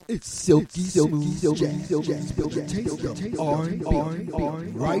It's silky smooth jazz. Taste of R&B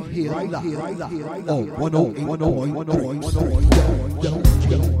right here on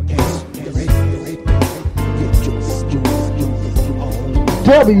 108.3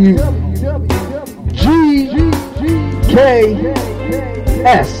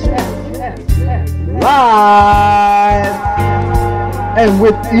 WGKS live and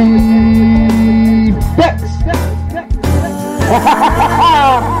with effects.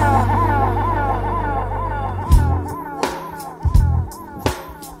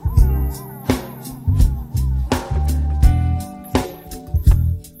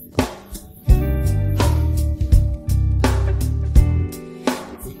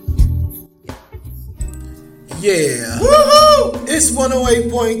 Yeah. Woohoo! It's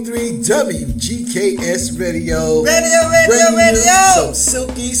 108.3 WGKS Radio. Radio. Some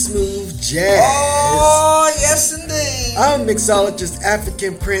silky smooth jazz. Oh, yes indeed. I'm mixologist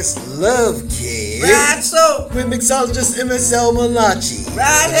African Prince Love Kid. Right so. With mixologist MSL Malachi.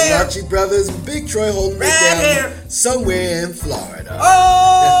 Right here. Malachi Brothers, Big Troy holding it down here. somewhere in Florida.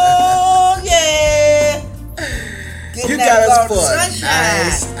 Oh, yeah. You got us for a sunshine.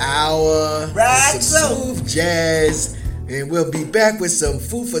 nice hour. Right, some smooth jazz. And we'll be back with some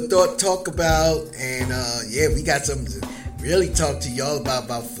food for thought talk about. And we got something to really talk to y'all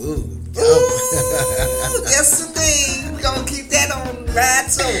about food. Ooh, yes indeed. We're going to keep that on right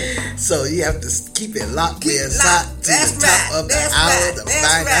so. So you have to keep it locked where it's hot to That's the top right. of the That's hour right. to That's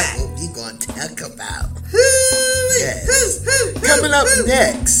find right. out what we're going to talk about. Yes. Coming up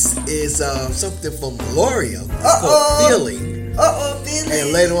next is something from Gloria called Feeling. Feeling.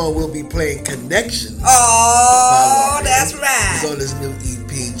 And later on we'll be playing Connection. Oh, that's right. It's on this new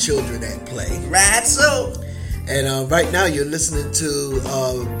EP, Children at Play. Right so. And right now you're listening to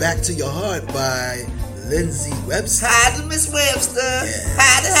Back to Your Heart by Lindsay Webster. Howdy, Miss Webster. Yeah.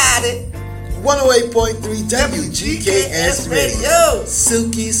 Howdy. 108.3 WGKS Radio.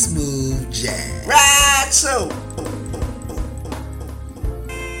 Silky smooth jazz. Right so.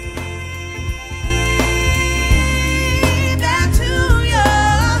 Back to your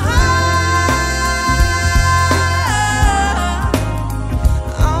heart.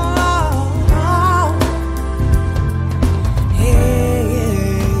 Oh, hey.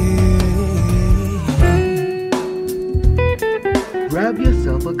 Grab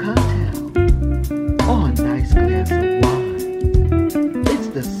yourself a cocktail or a nice glass of wine. It's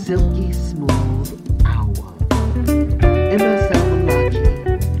the Silky Smooth Hour. MSL Malachi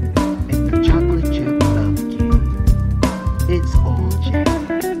and the Chocolate Chip Love Kid. It's all jazz.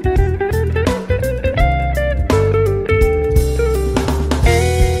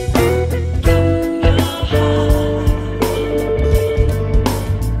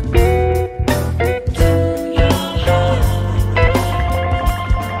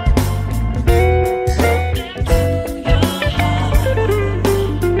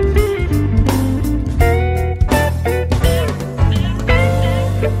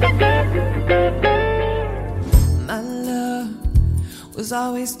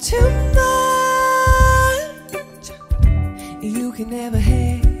 Always too much. You can never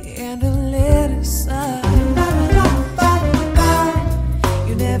handle it aside.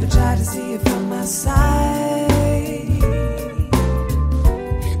 You never try to see it from my side.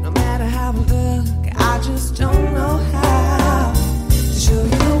 No matter how I look, I just don't know how to show you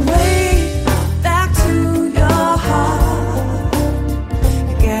the way back to your heart.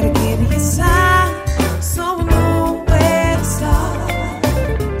 You gotta give me a sign so I know where to start.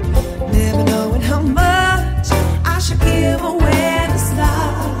 Never knowing how much I should give or where to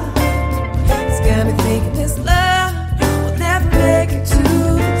start. It's got me thinking this love will never make it to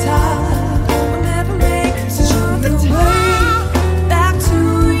the top. Will never make it to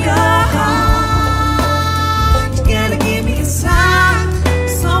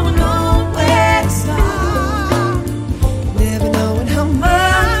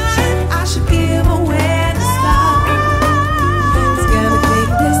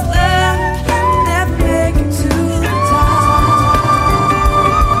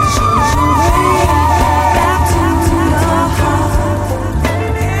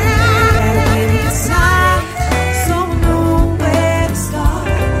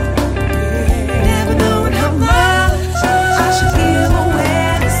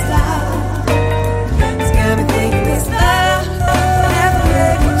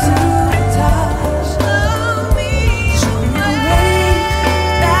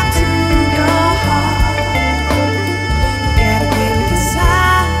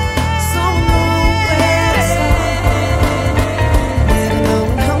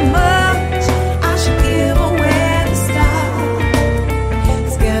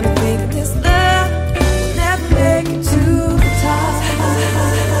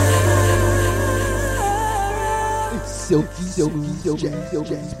silky smooth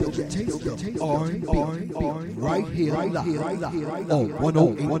jazz. Build a taste of R&B right here on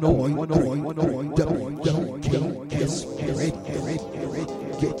 108.3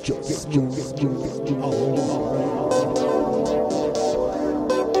 WGKSRADIO. Get your smooth on.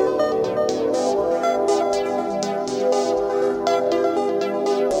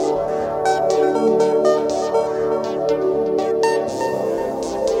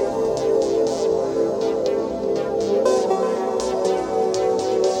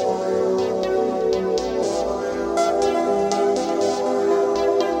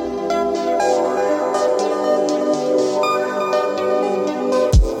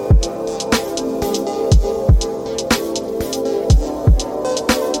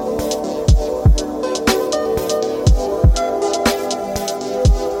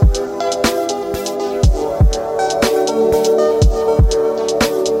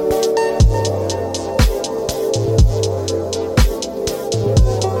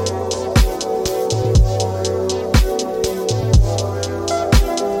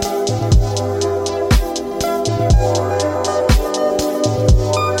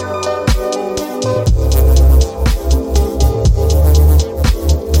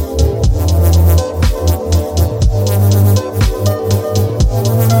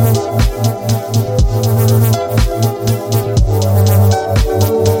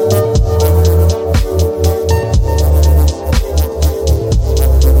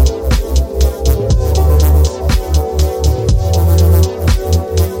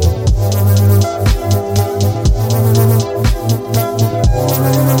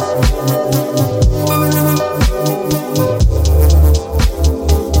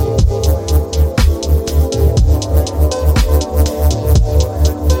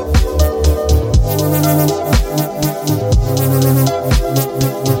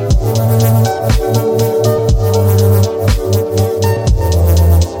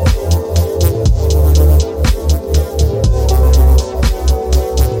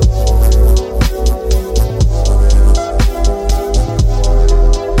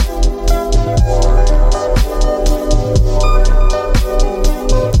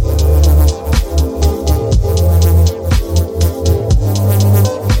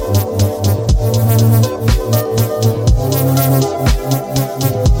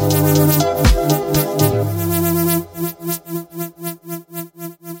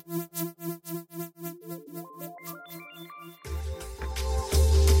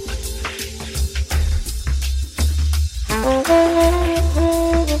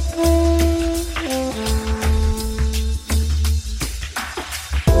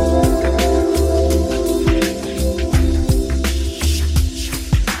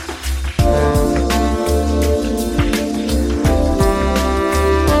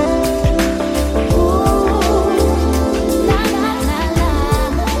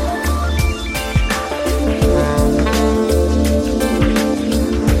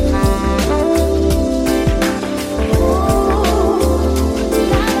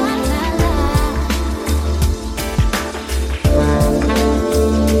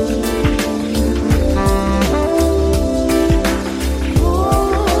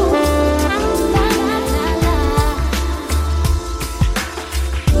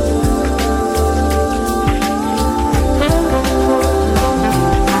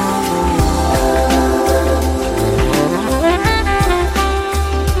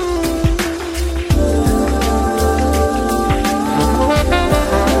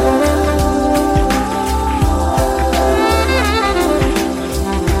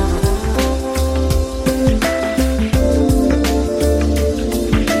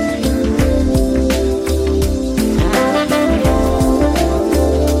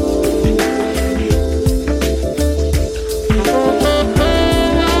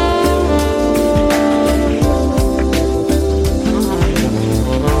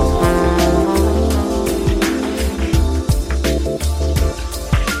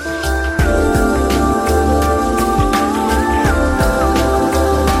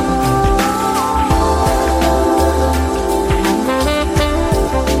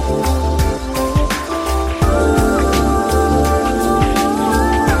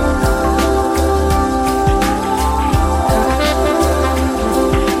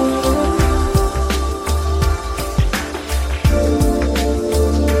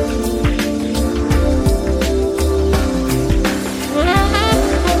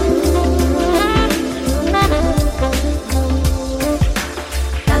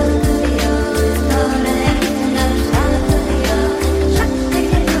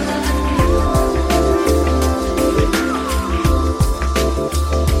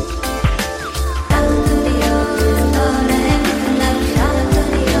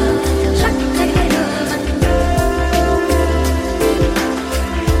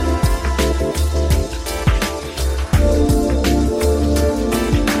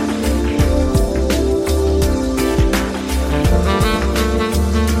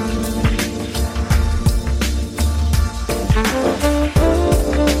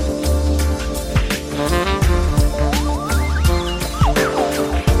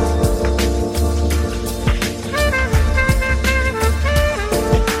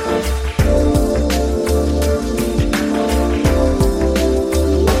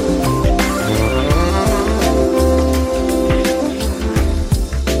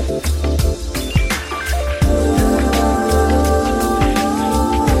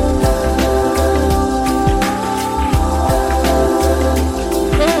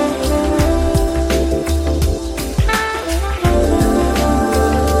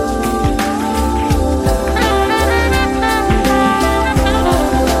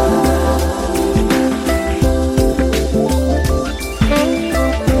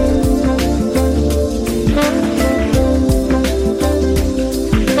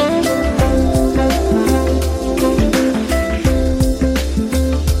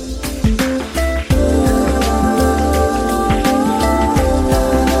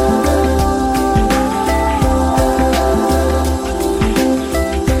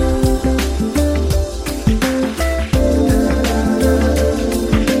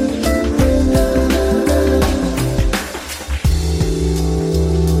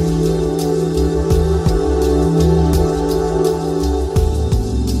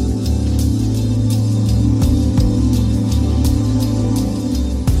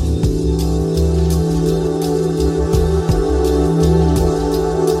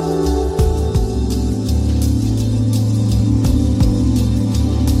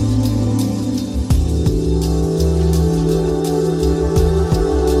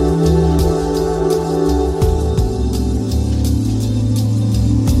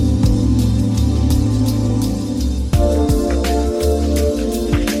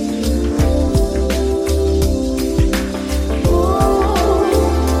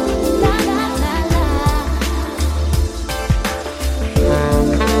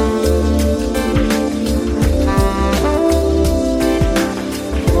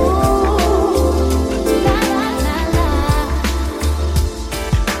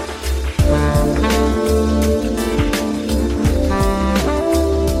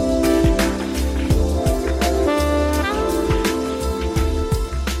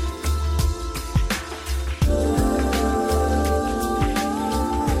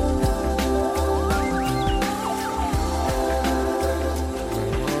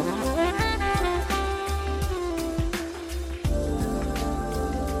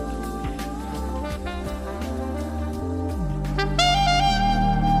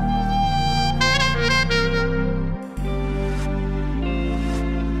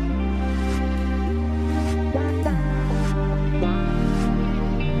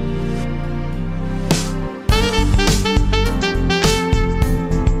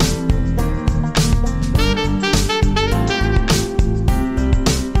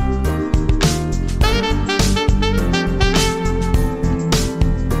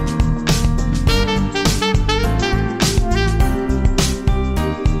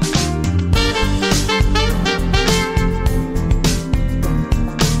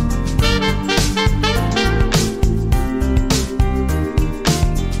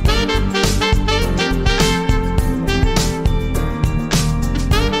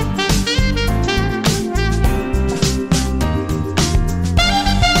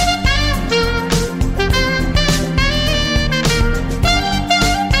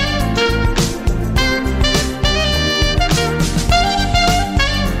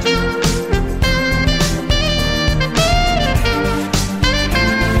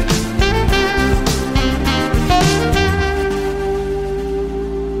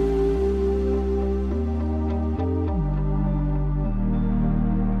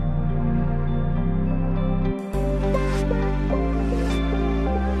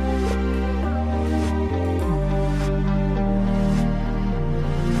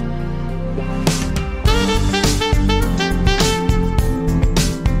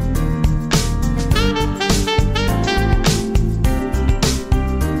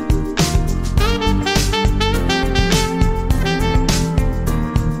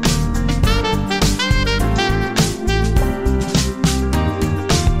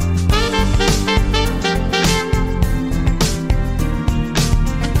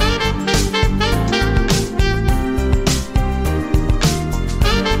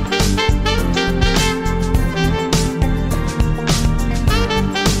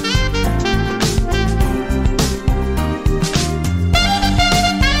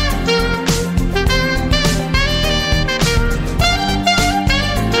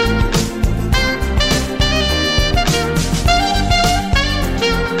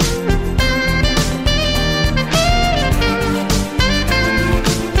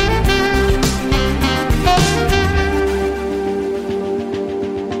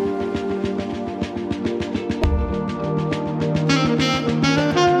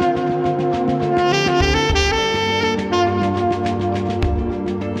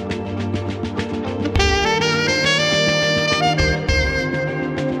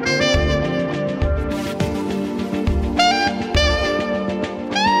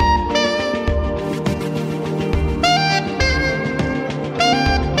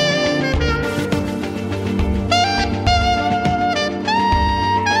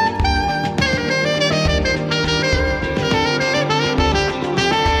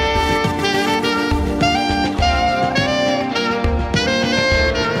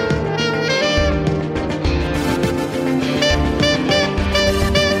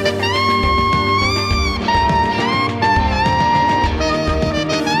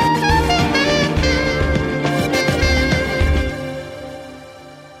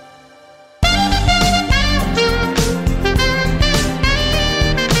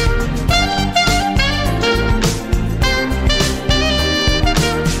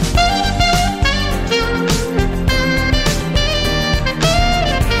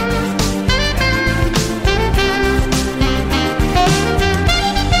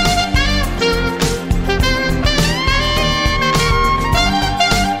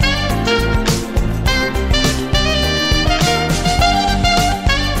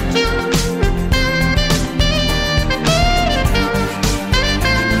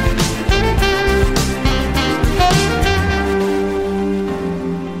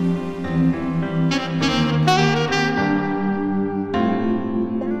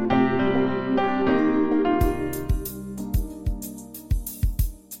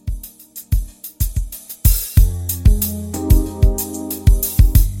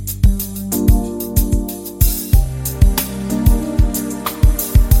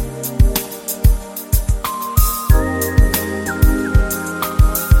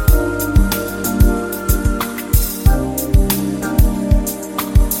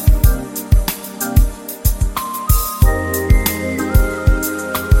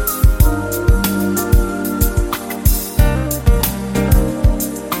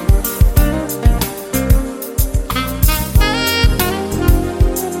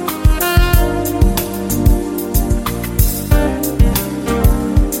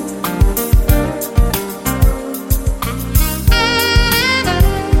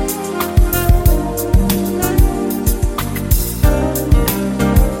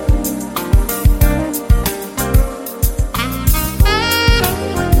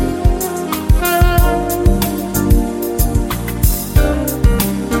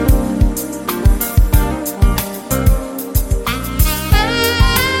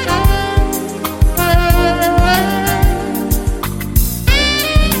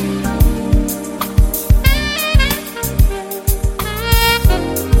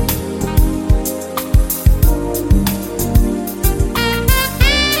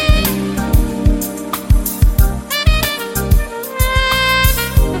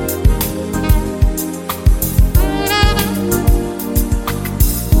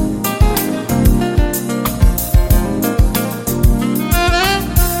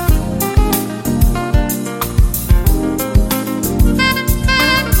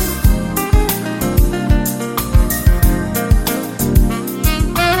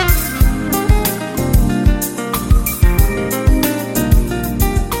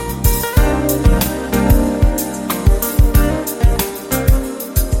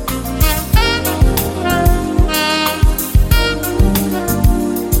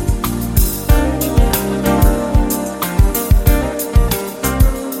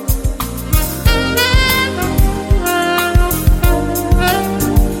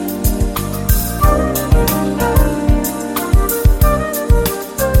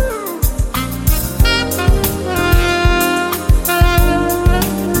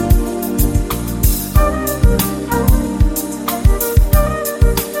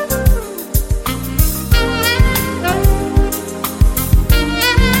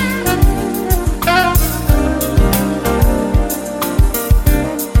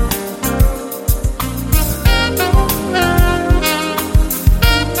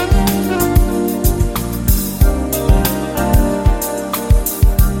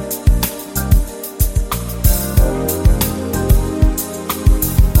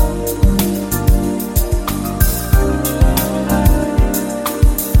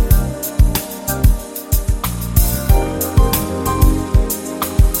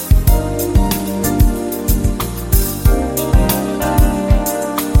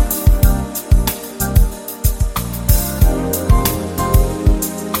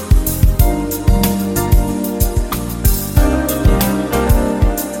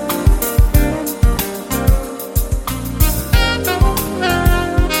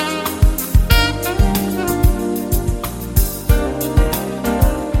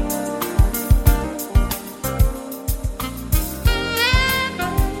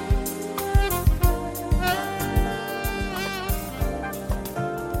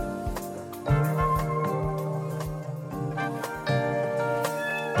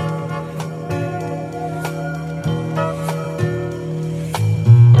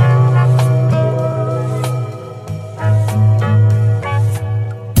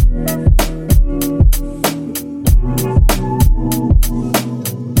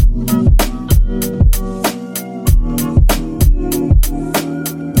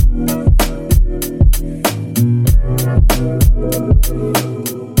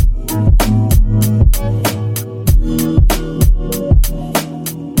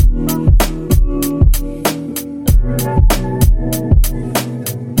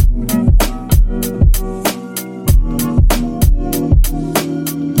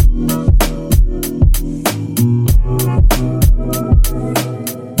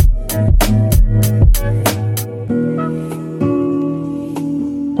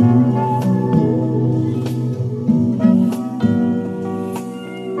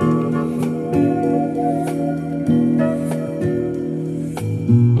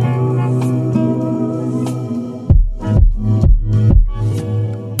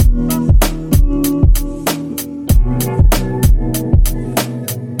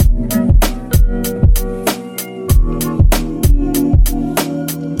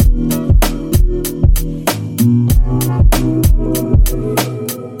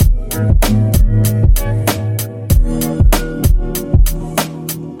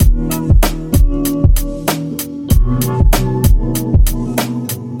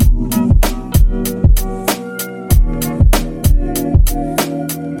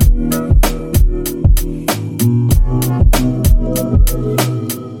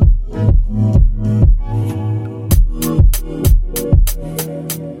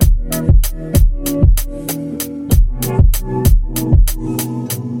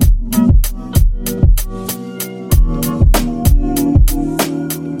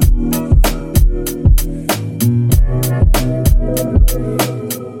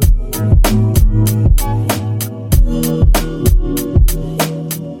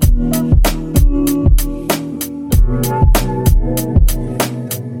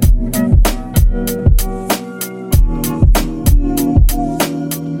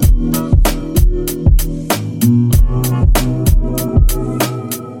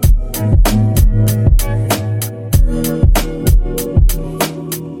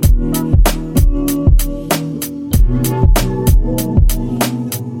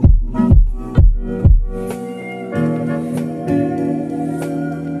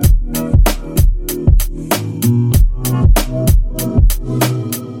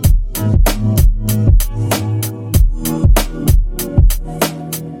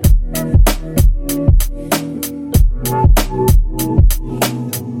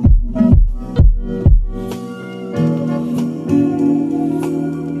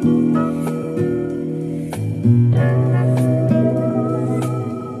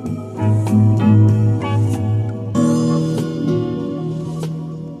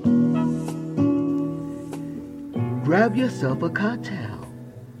 Grab yourself a cocktail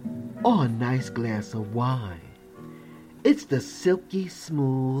or a nice glass of wine. It's the Silky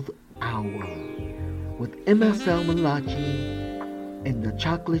Smooth Hour with MSL Malachi and the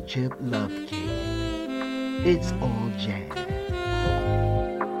Chocolate Chip Love Cake. It's all jazz.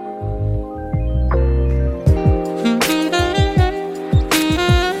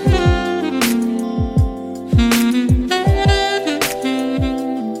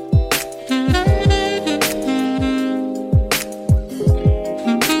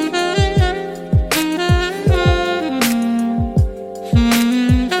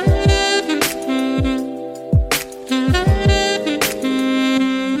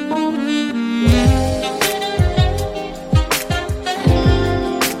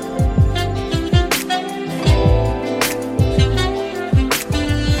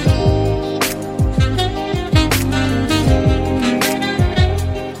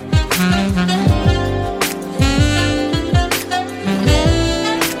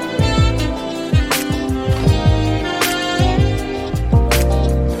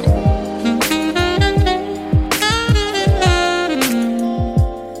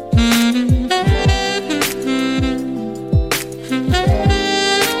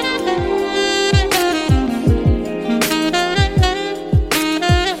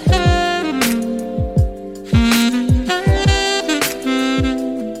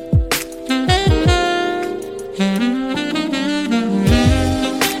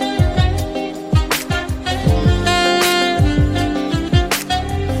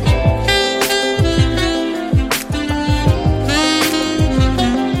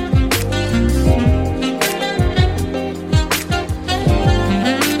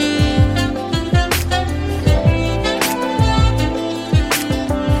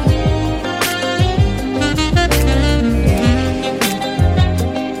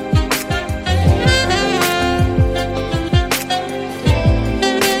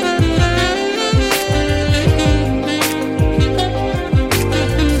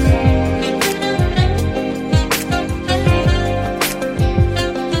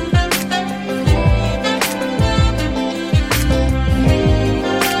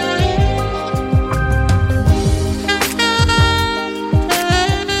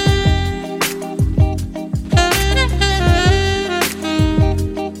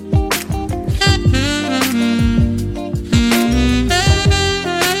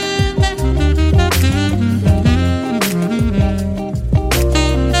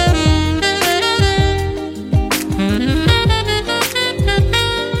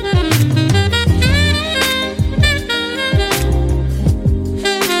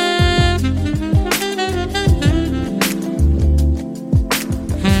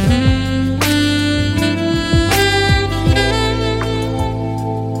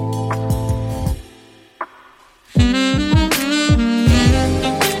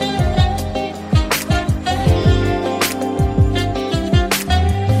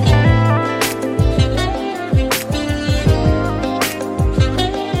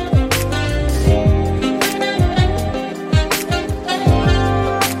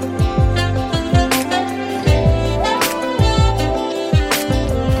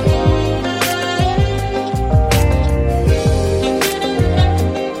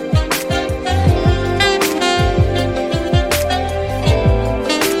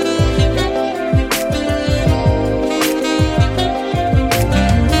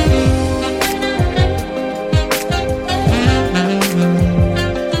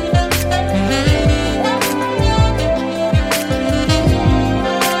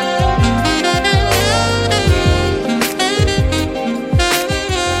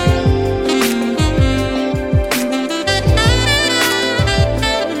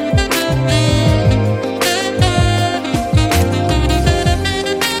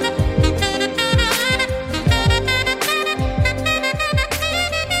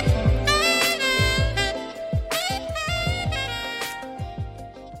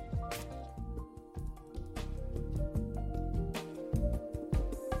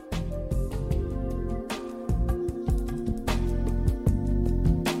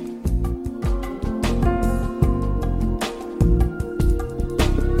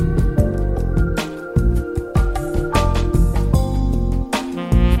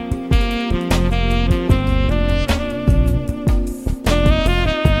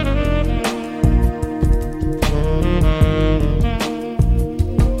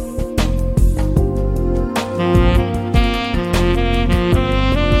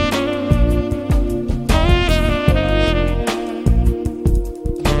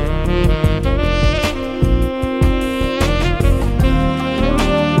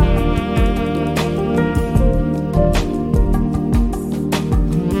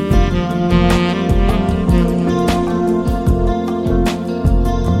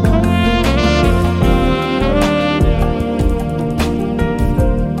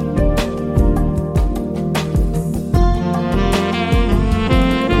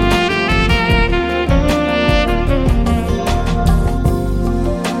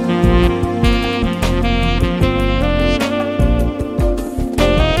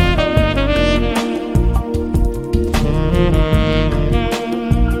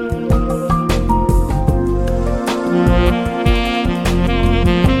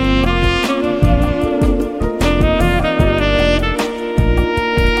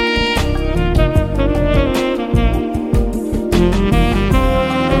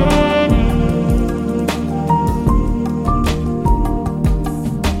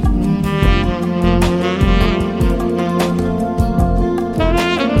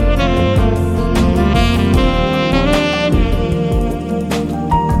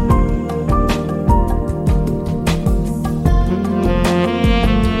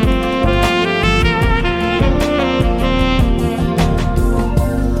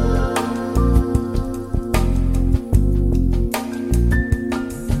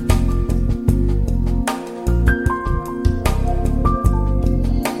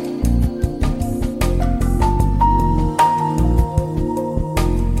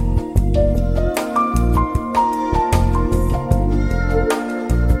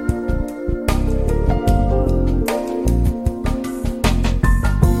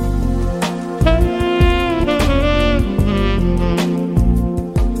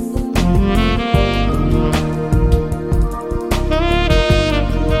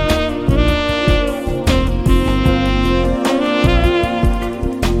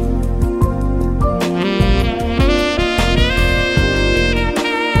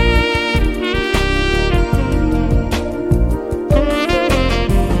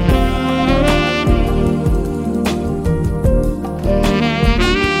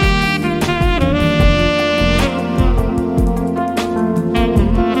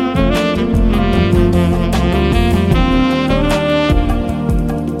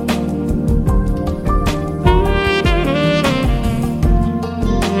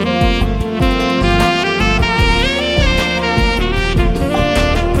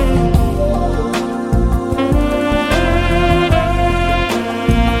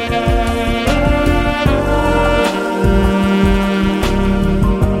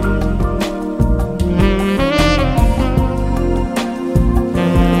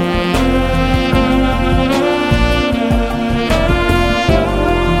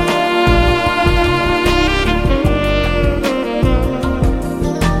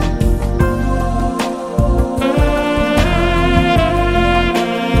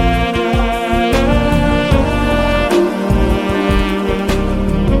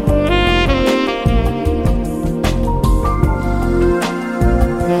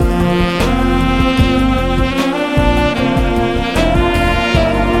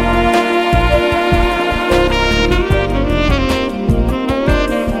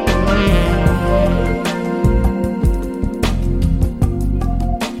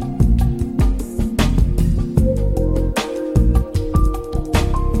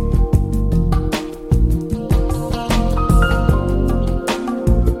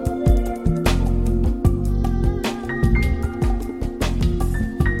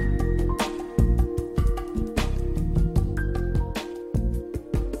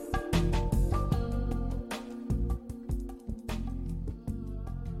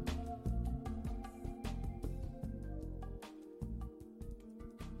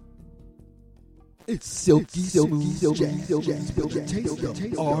 It's silky smooth jazz. Build a taste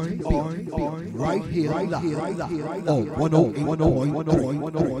of R&B right here live on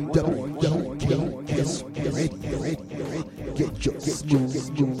 108.3 WGKS Radio. Get your smooth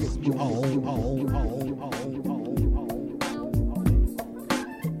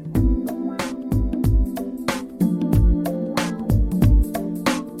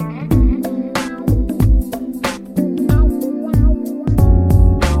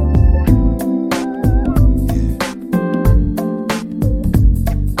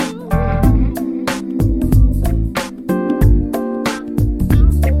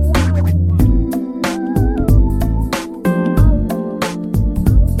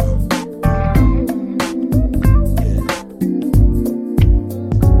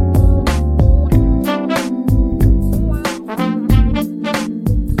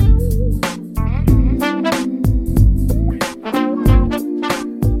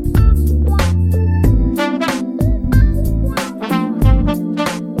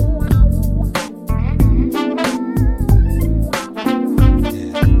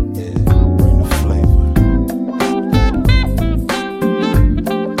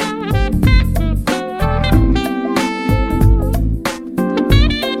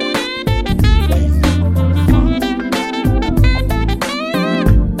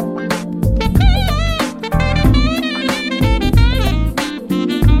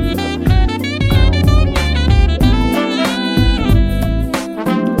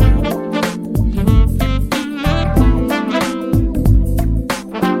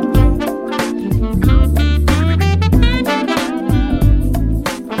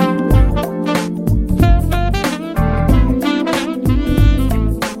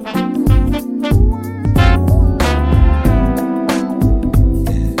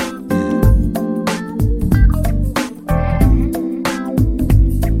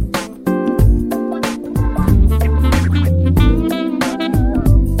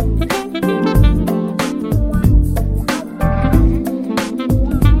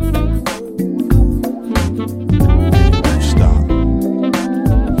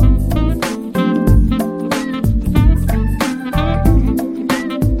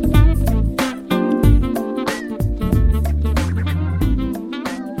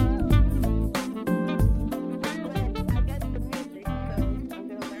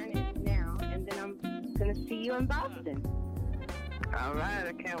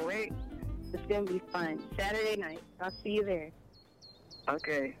on. Saturday night. I'll see you there.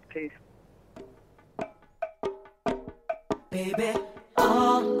 Okay, peace. Baby,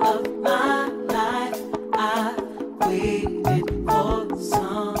 all of my life I waited for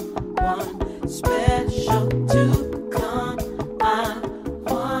someone special to come. I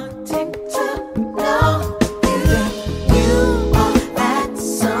wanted to know you are that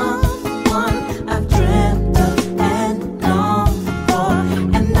someone I've dreamt of and longed for,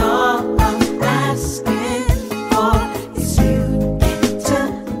 and all I'm asking for is you get to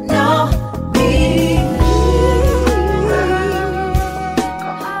know me.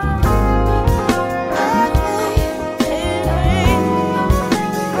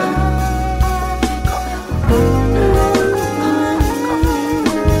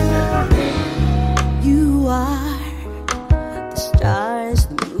 You are the stars,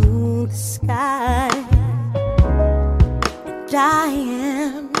 the moon, the sky, and I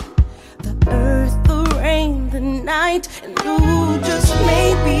am the earth, the rain, the night, and ooh, just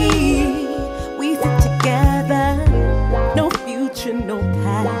maybe we fit together. No future, no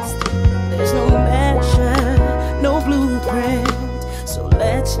past, there's no measure, no blueprint. So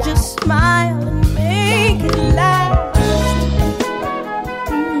let's just smile and make it last.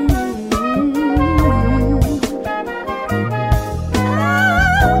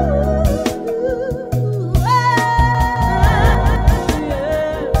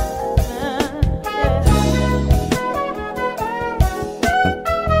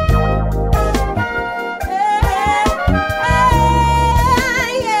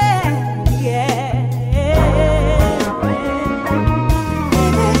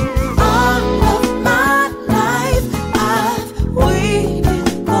 All of my life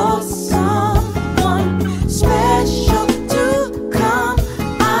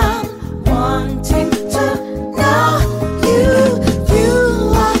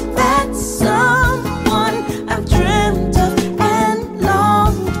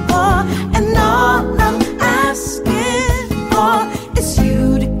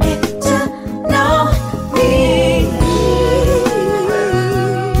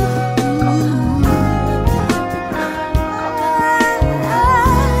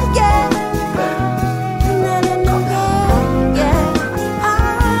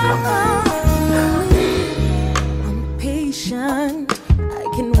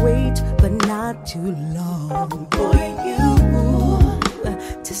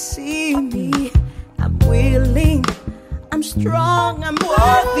I'm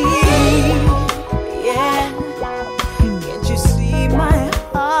worthy. Yeah. Can't you see my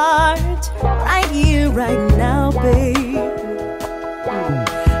heart right here, right now, babe?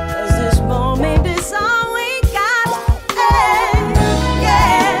 'Cause this moment is all we got.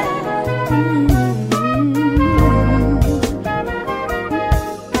 Yeah.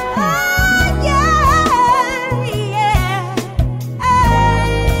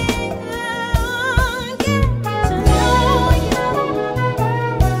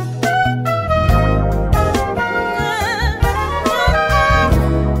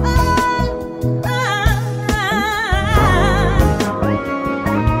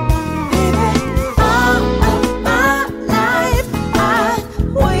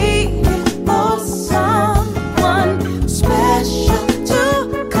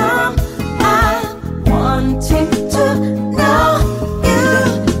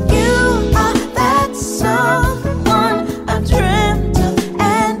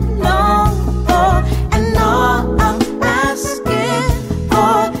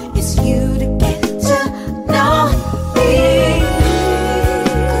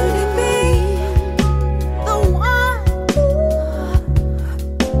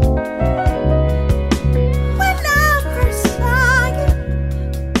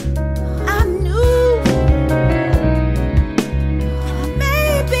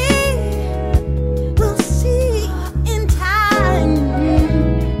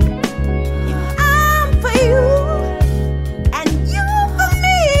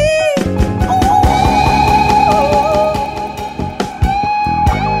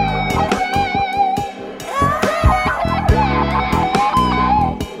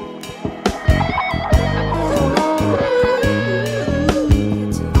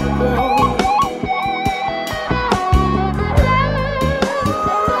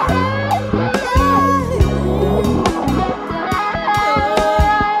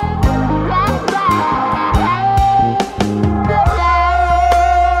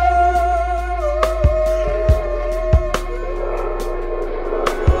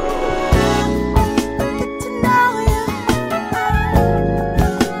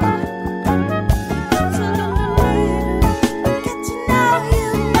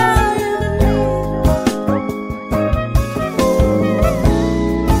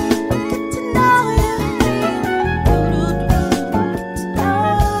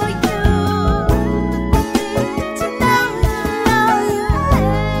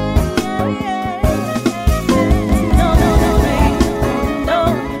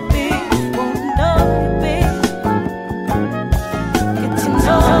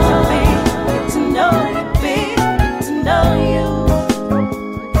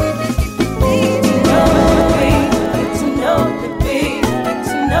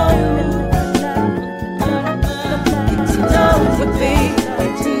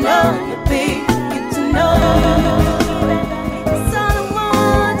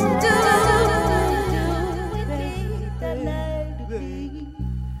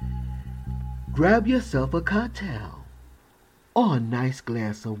 Grab yourself a cocktail or a nice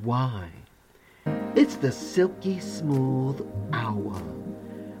glass of wine. It's the Silky Smooth Hour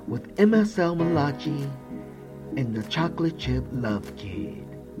with MSL Malachi and the Chocolate Chip Love Kid.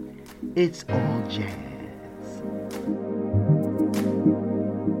 It's all jazz.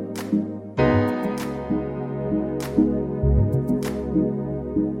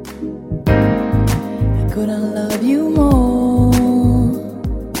 I couldn't love you more.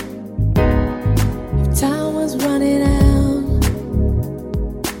 If time was running out,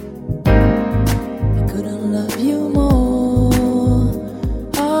 I couldn't love you more.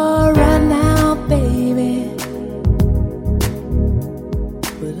 Oh, right now, baby.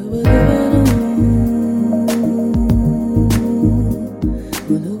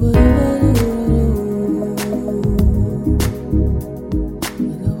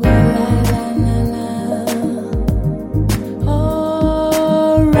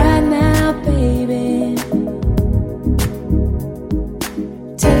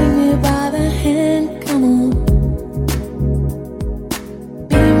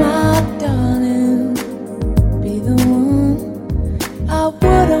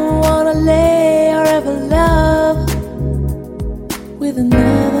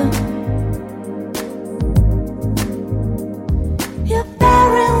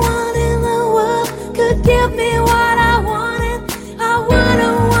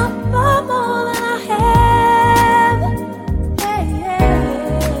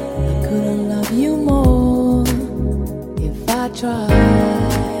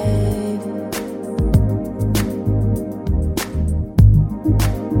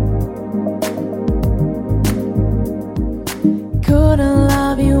 Could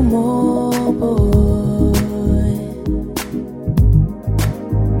more, boy.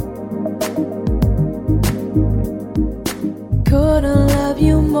 Couldn't love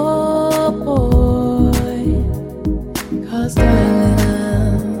you more, boy. 'Cause darling,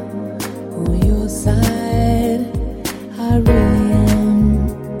 I'm on your side. I really am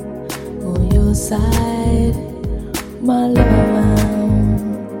on your side. My love, I'm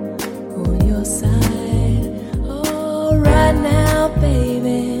on your side. Oh, right now,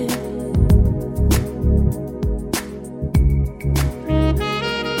 baby,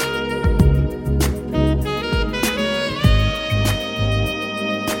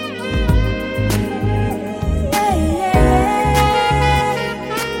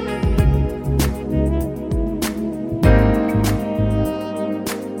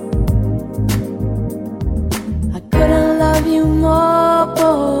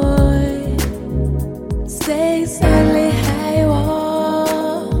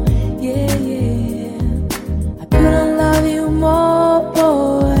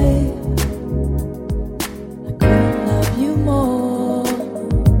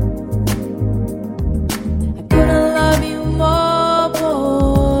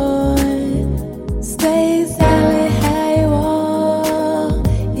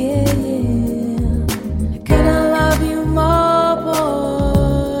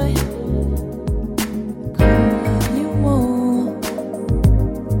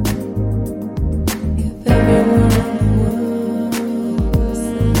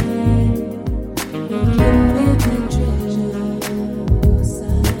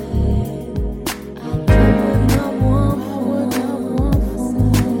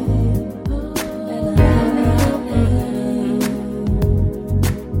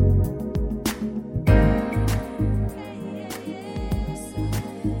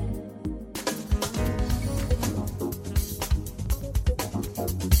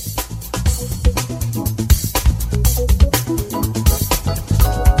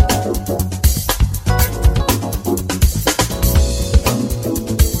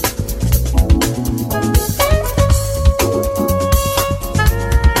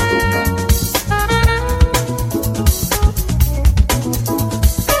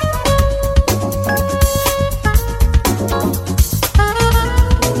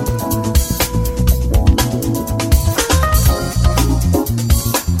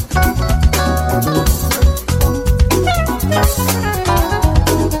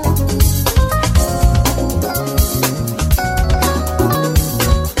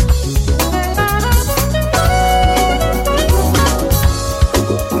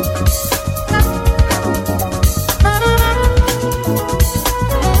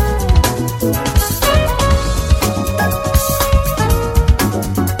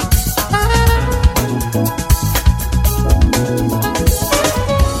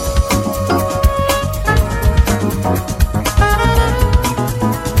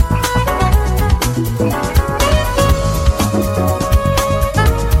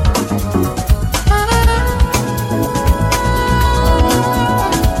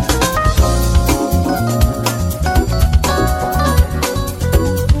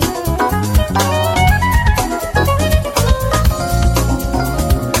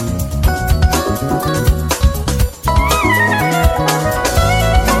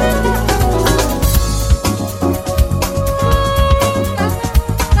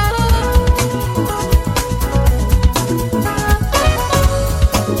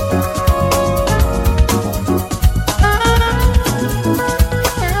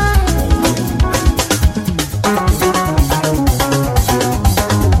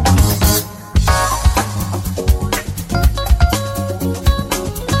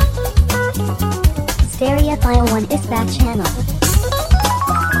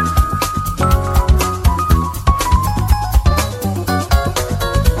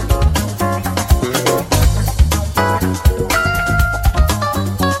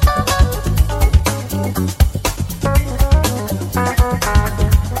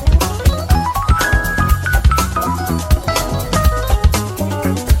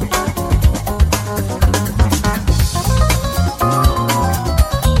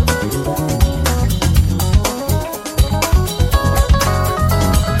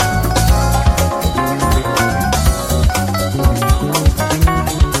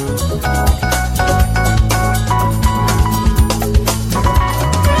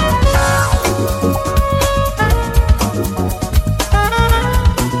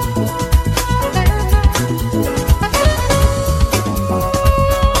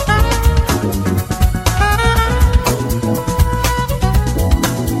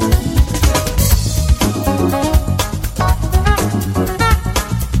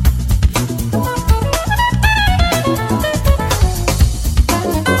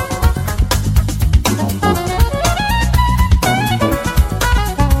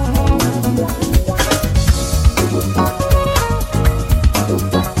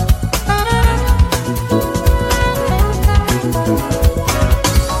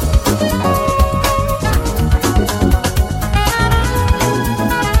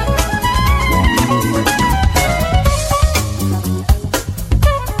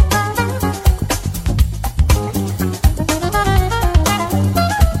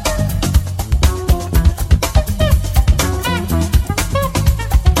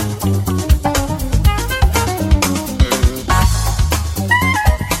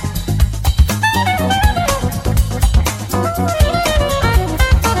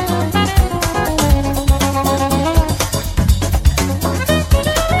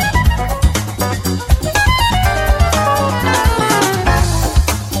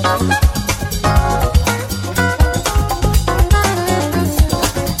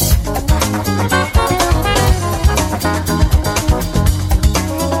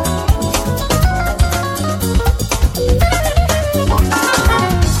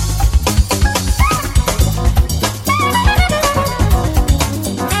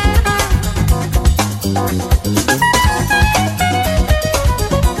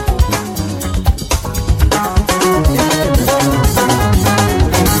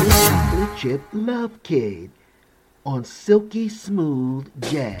 Chip Love Kid on Silky Smooth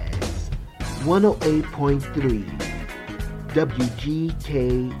Jazz, 108.3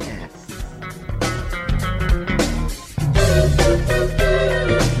 WGKS.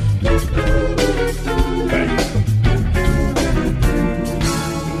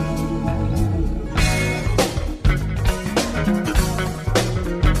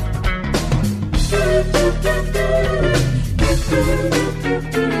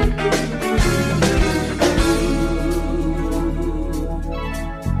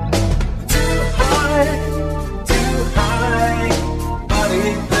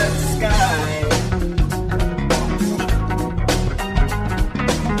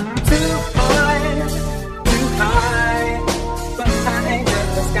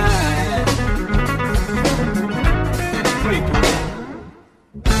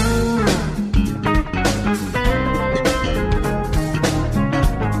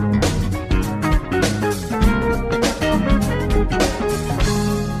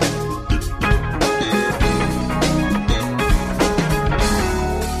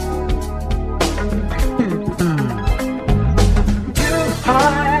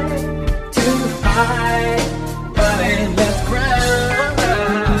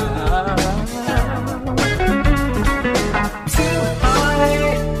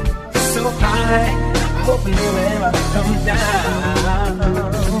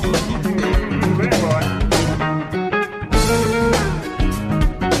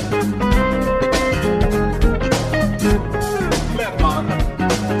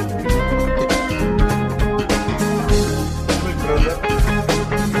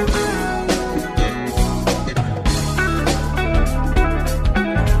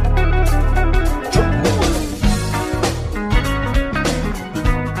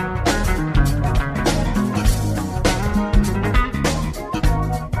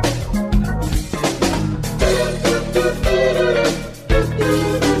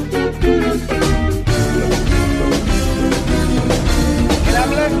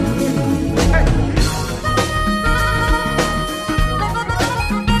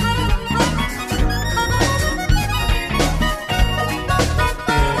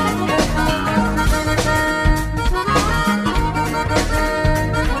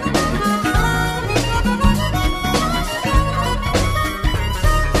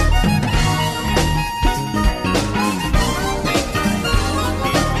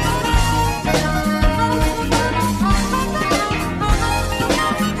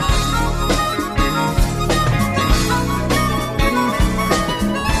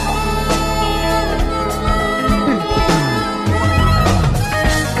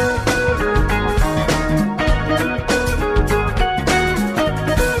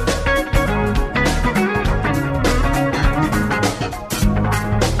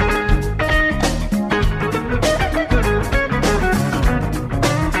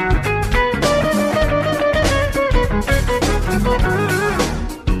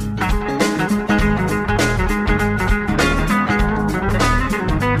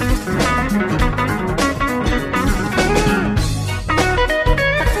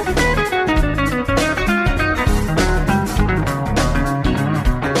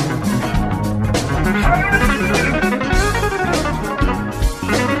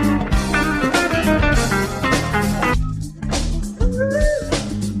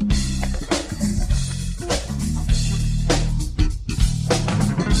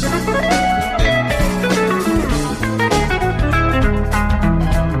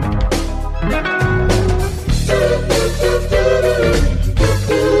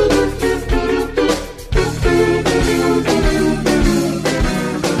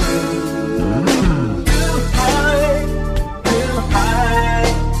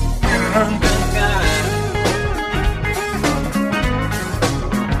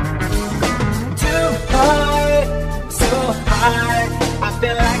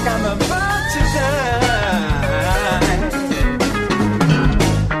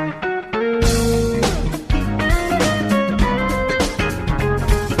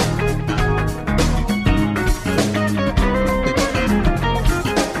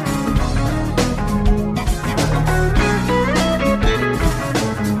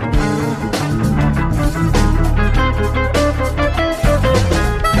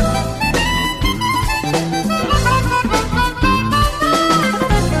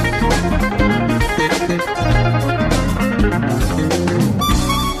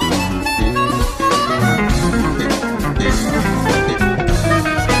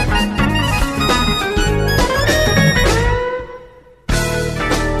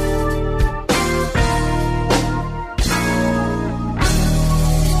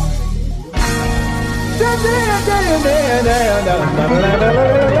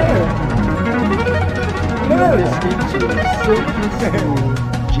 You're listening to Silky Smooth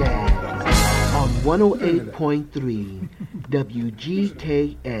Jazz on 108.3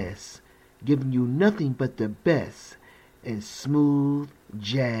 WGKS, giving you nothing but the best in smooth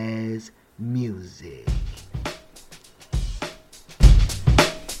jazz music.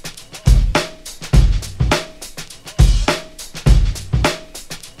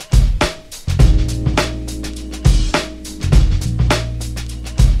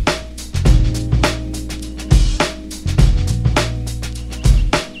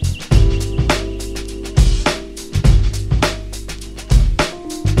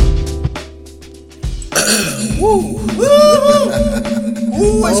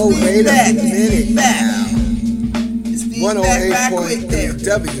 Wait a minute now. 108.3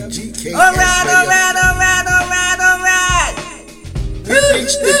 WGKS All right. We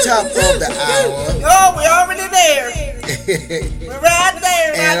reached the top of the hour. Oh, we're already there. We're right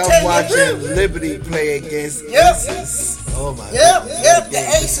there. And I I'm tell watching you. Liberty play against Yep. Aces. Oh my Yep. God. The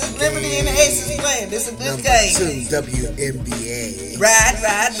Aces, Liberty, and the Aces playing. This is a good Number game. 2, WNBA. Right.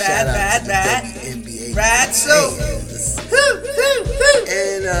 Shout out to the WNBA Right, so. players. Woo.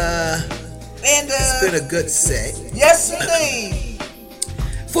 And it's been a good set. Yes, indeed.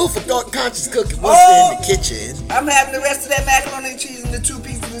 Food for thought, conscious cooking. Oh. What's in the kitchen? I'm having the rest of that macaroni and cheese and the 2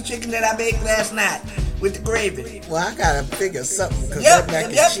 pieces of chicken that I baked last night with the gravy. Well, I gotta figure something because Yep, that mac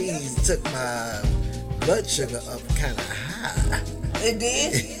and yep. cheese took my blood sugar up kind of high. It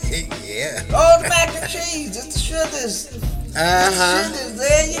did? Yeah. Oh, the mac and cheese. It's the sugars. Sugars.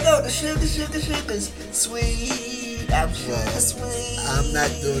 There you go. The sugars. Sweet. I'm sugar sweet. I'm not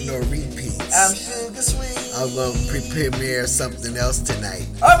doing no repeats. I'm sugar sweet. I'm gonna prepare something else tonight.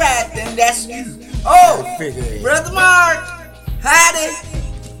 All right, then that's you. Oh, I figure it. Brother Mark, howdy.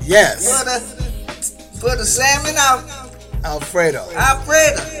 Yes. For the salmon Alfredo.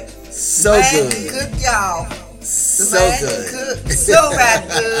 Alfredo. So man good. can cook, y'all. The So man good. can cook. So right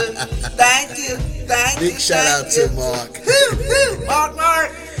good. Thank you. Big shout out to Mark.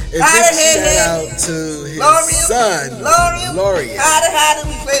 Mark. And big shout out to his son, Lorian. Howdy.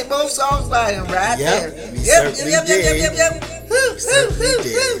 We played both songs by him, right Yep, there. we certainly did. Certainly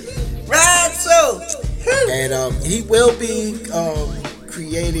did. Right, so. And he will be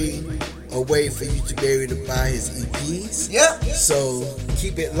creating a way for you to be able to buy his EPs. Yep. So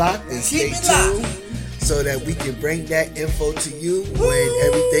keep it locked and stay tuned so that we can bring that info to you when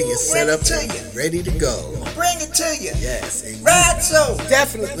everything is set up and ready to go. Bring it to you. Yes. And Right, so.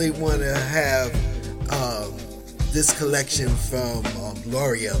 definitely want to have this collection from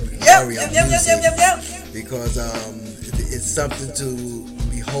Loria Music Yep. because it's something to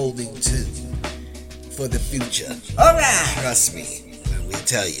be holding to for the future. All right. Trust me when we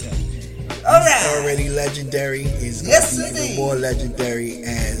tell you. All right. Already legendary. He's going Yes, to be indeed. even more legendary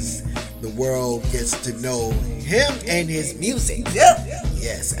as the world gets to know him and his music. Yep.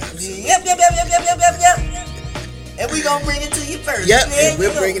 Yes, absolutely. Yep. And we gonna bring it to you first. Yep, There and we're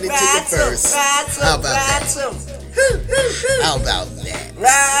you go. bringing it to you first. How about that? How about that?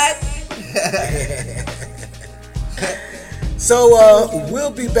 Right. So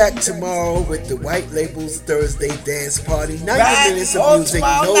we'll be back tomorrow with the White Labels Thursday Dance Party. 90 minutes of music,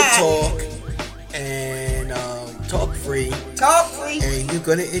 no talk, and talk free. And you're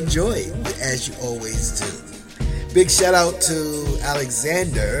gonna enjoy it as you always do. Big shout out to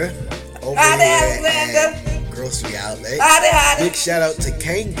Alexander over here at Grocery Outlet. Howdy. Big shout out to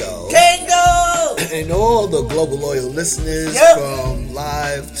Kango. And all the global loyal listeners from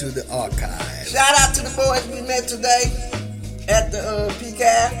live to the archive. Shout out to the boys we met today at the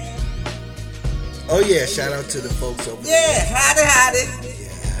PCAF. Oh yeah, shout out to the folks over there. Yeah, howdy.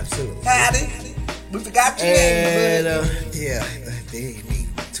 Yeah, absolutely. Howdy. We forgot your And name, yeah, they ain't me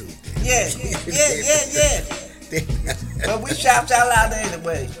too. Yeah. But we shout y'all out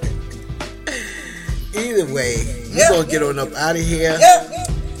anyway. Either way, we're gonna get on up out of here.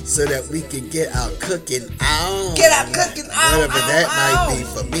 So that we can get our cooking on. Whatever that might be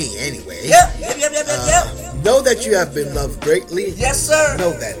for me anyway. Yep. Know that you have been loved greatly. Yes, sir.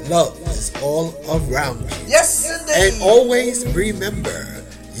 Know that love is all around you. Yes, indeed. And always remember,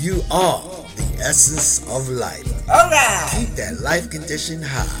 you are the essence of life. All right. Keep that life condition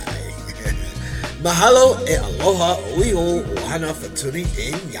high. Mahalo e aloha oiho ohana for tuning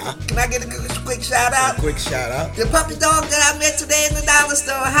in, ya. Can I get a quick shout out? Quick shout out. The puppy dog that I met today in the dollar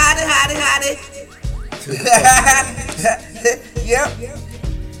store. Howdy. Yep.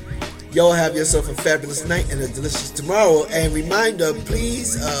 Y'all have yourself a fabulous night and a delicious tomorrow. And reminder,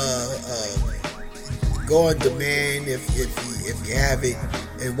 please go on demand if you have it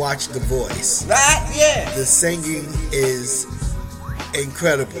and watch The Voice. Right? Yeah. The singing is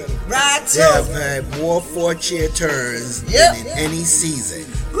incredible. Right. They have had more 4-chair turns than in any season.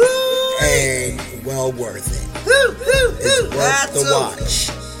 Woo! And well worth it. It's worth the watch.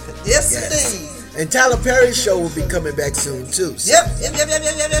 Yes, indeed. And Tyler Perry's show will be coming back soon too. So Yep.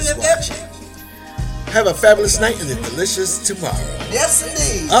 Have a fabulous night and a delicious tomorrow. Yes,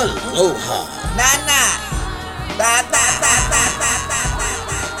 indeed. Aloha. Nah. Bye.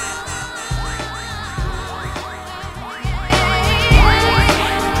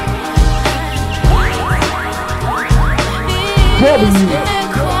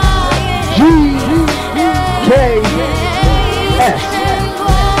 WGKS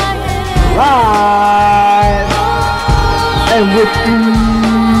live and with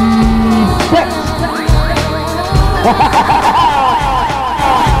respect.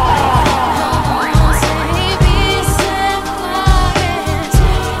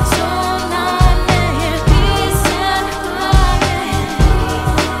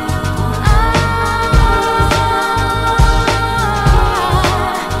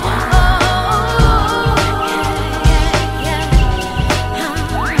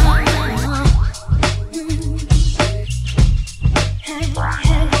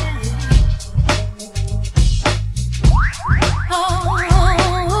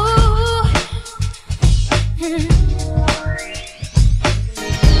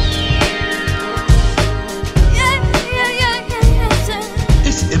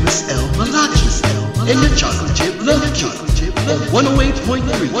 And your chocolate chip love cake on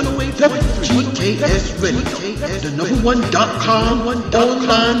 108.3 WGKS Radio, the #1.com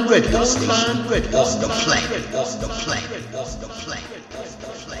online radio station on the planet.